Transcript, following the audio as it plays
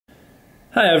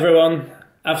Hi everyone,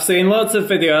 I've seen loads of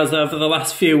videos over the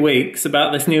last few weeks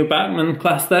about this new Bachmann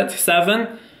Class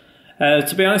 37.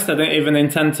 To be honest, I didn't even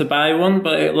intend to buy one,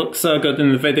 but it looked so good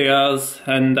in the videos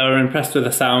and I was impressed with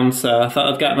the sound, so I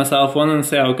thought I'd get myself one and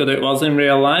see how good it was in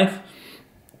real life.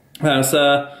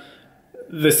 So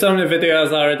there's so many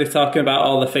videos already talking about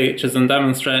all the features and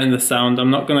demonstrating the sound.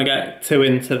 I'm not going to get too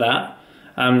into that.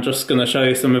 I'm just going to show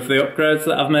you some of the upgrades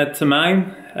that I've made to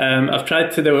mine. I've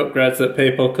tried to do upgrades that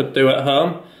people could do at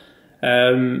home,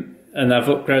 and I've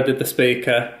upgraded the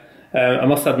speaker. I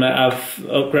must admit I've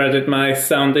upgraded my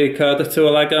sound decoder to a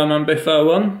Lego Man before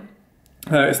one.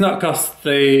 It's not cost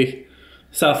the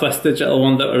Southwest Digital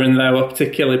one that were in there were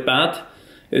particularly bad.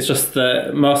 It's just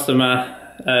that most of my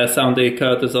sound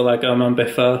decoders are Lego Man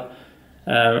before.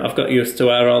 I've got used to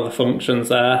where all the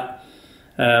functions are.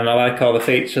 I like all the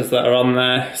features that are on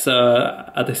there, so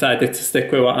I decided to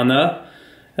stick with what I know.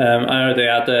 I already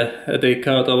had a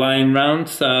decoder lying round,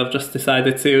 so I've just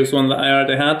decided to use one that I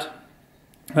already had.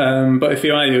 But if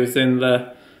you are using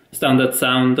the standard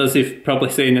sound, as you've probably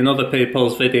seen in other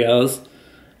people's videos,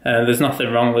 there's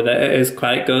nothing wrong with it. It is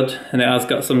quite good, and it has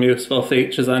got some useful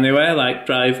features anyway, like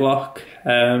drive lock.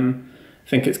 I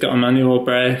think it's got a manual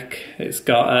brake. It's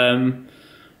got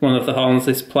one of the horns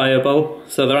is playable,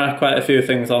 so there are quite a few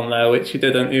things on there which you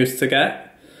didn't used to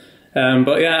get.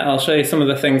 But yeah, I'll show you some of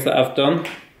the things that I've done.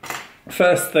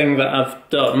 First thing that I've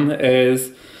done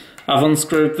is I've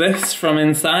unscrewed this from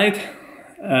inside,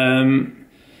 and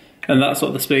that's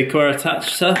what the speaker were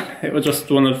attached to. It was just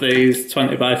one of these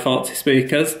 20 by 40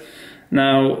 speakers.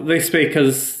 Now these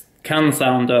speakers can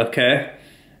sound okay,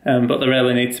 but they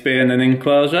really need to be in an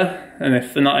enclosure, and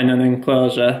if they're not in an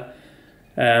enclosure,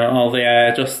 all the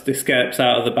air just escapes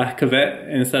out of the back of it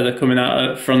instead of coming out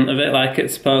at the front of it like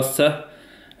it's supposed to.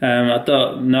 I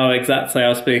don't know exactly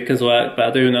how speakers work, but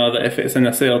I do know that if it's in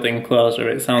a sealed enclosure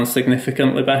it sounds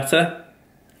significantly better.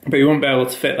 But you won't be able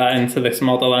to fit that into this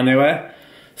model anyway.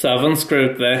 So I've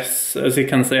unscrewed this. As you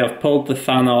can see, I've pulled the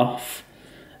fan off,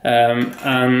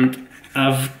 and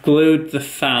I've glued the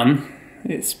fan.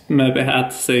 It's maybe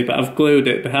hard to see, but I've glued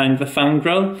it behind the fan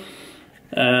grill.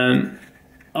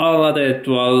 All I did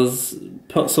was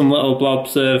put some little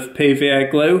blobs of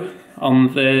PVA glue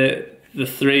on the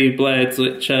three blades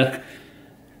which are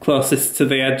closest to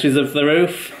the edges of the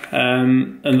roof,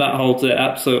 and that holds it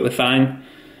absolutely fine.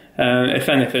 If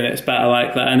anything, it's better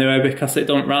like that anyway because it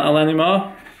don't rattle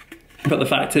anymore, but the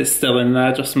fact it's still in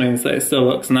there just means that it still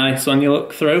looks nice when you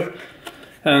look through.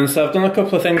 So I've done a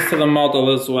couple of things to the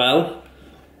model as well.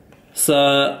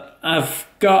 So I've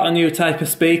got a new type of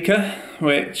speaker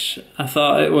which I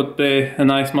thought it would be a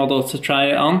nice model to try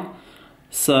it on.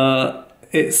 So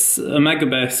it's a mega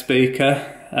bass speaker,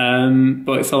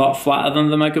 but it's a lot flatter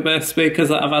than the mega bass speakers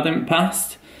that I've had in the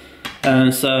past.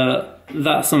 So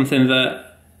that's something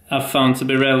that I've found to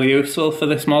be really useful for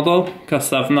this model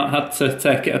because I've not had to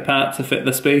take it apart to fit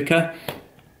the speaker.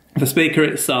 The speaker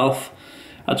itself,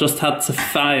 I just had to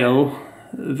file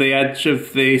the edge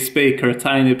of the speaker a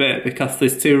tiny bit because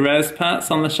there's two raised parts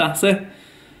on the chassis,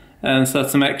 and so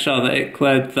to make sure that it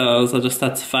cleared those I just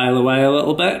had to file away a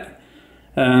little bit.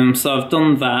 So I've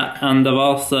done that, and I've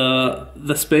also,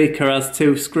 the speaker has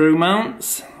two screw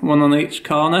mounts, one on each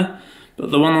corner,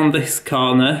 but the one on this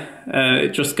corner,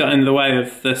 it just got in the way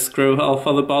of the screw hole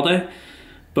for the body.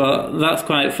 But that's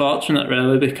quite fortunate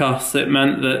really, because it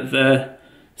meant that the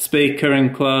speaker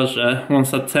enclosure,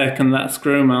 once I'd taken that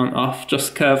screw mount off,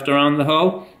 just curved around the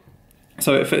hole,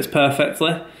 so it fits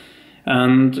perfectly.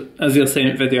 And as you'll see in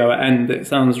the video at end, it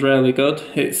sounds really good.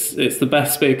 It's the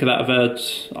best speaker that I've heard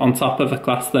on top of a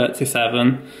Class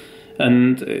 37,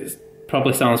 and it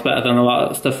probably sounds better than a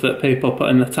lot of stuff that people put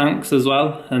in the tanks as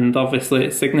well, and obviously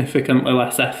it's significantly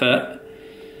less effort.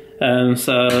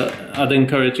 So I'd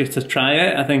encourage you to try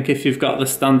it. I think if you've got the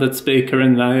standard speaker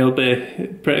in there, you'll be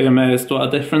pretty amazed what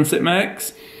a difference it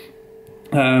makes.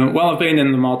 While I've been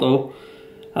in the model,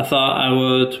 I thought I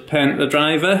would paint the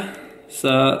driver,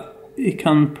 so you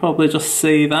can probably just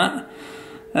see that.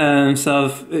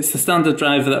 So it's the standard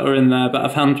driver that were in there, but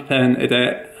I've hand painted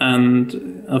it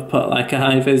and I've put like a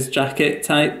high-vis jacket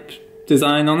type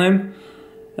design on him.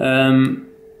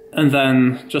 And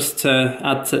then just to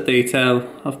add to detail,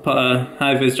 I've put a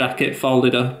high-vis jacket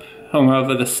folded up, hung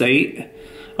over the seat.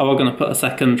 I was going to put a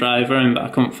second driver in, but I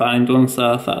couldn't find one,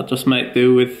 so I thought I'd just make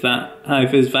do with that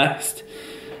high-vis vest.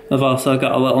 I've also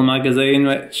got a little magazine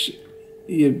which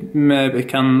you maybe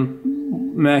can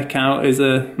make out is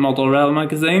a model rail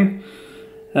magazine,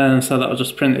 so that was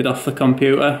just printed off the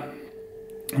computer.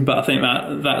 But I think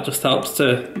that just helps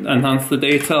to enhance the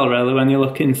detail really when you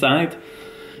look inside.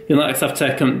 You'll notice I've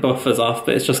taken buffers off,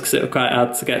 but it's just because it was quite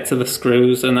hard to get to the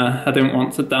screws and I didn't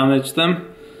want to damage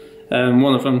them.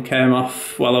 One of them came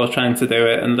off while I was trying to do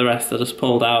it, and the rest I just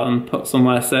pulled out and put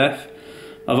somewhere safe.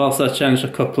 I've also changed the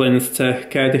couplings to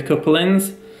KD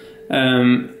couplings.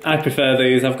 I prefer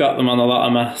these. I've got them on a lot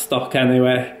of my stock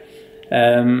anyway.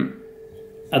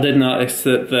 I did notice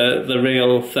that the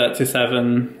real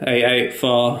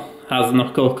 37884 has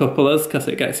knuckle couplers because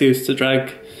it gets used to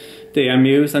drag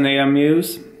DMUs and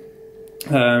EMUs.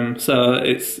 So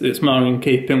it's more in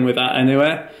keeping with that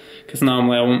anyway, because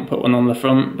normally I wouldn't put one on the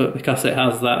front, but because it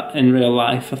has that in real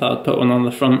life, I thought I'd put one on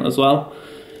the front as well.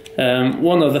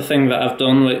 One other thing that I've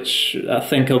done, which I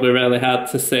think will be really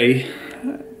hard to see,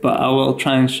 but I will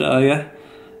try and show you.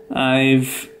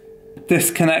 I've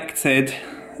disconnected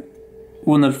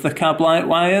one of the cab light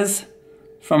wires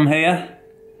from here,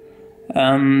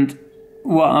 and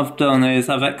what I've done is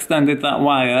I've extended that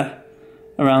wire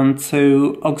around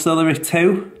to auxiliary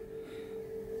 2.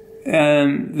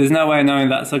 There's no way of knowing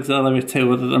that's auxiliary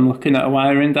 2 other than looking at a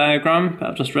wiring diagram, but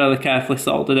I've just really carefully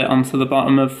soldered it onto the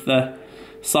bottom of the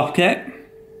socket.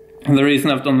 And the reason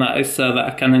I've done that is so that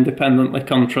I can independently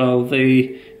control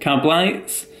the cab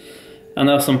lights. I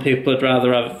know some people would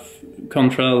rather have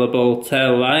controllable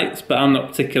tail lights, but I'm not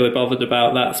particularly bothered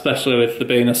about that, especially with there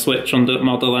being a switch under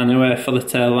model anyway for the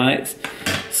tail lights.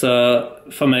 So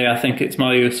for me, I think it's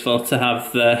more useful to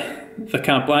have the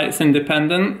cab lights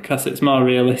independent, because it's more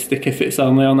realistic if it's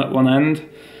only on at one end.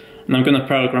 And I'm going to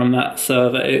program that so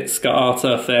that it's got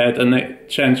auto fade and it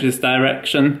changes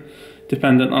direction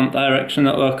dependent on direction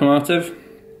at locomotive.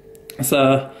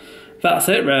 So that's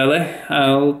it really.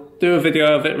 I'll do a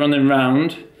video of it running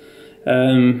round.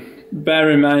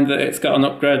 Bear in mind that it's got an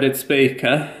upgraded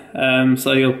speaker,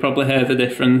 so you'll probably hear the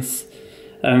difference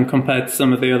compared to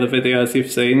some of the other videos you've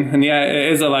seen. And yeah,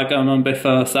 it is a Bachmann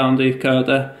before sound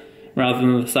decoder rather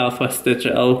than the Southwest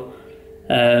Digital.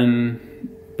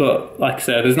 But like I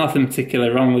said, there's nothing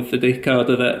particularly wrong with the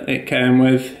decoder that it came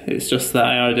with. It's just that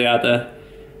I already had a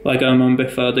Bachmann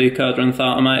before decoder and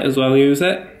thought I might as well use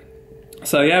it.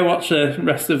 So yeah, watch the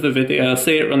rest of the video,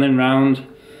 see it running round,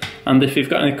 and if you've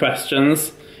got any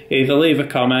questions, either leave a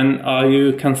comment or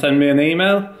you can send me an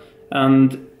email.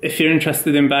 And if you're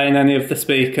interested in buying any of the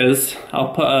speakers,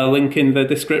 I'll put a link in the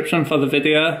description for the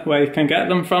video where you can get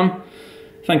them from.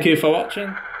 Thank you for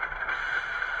watching.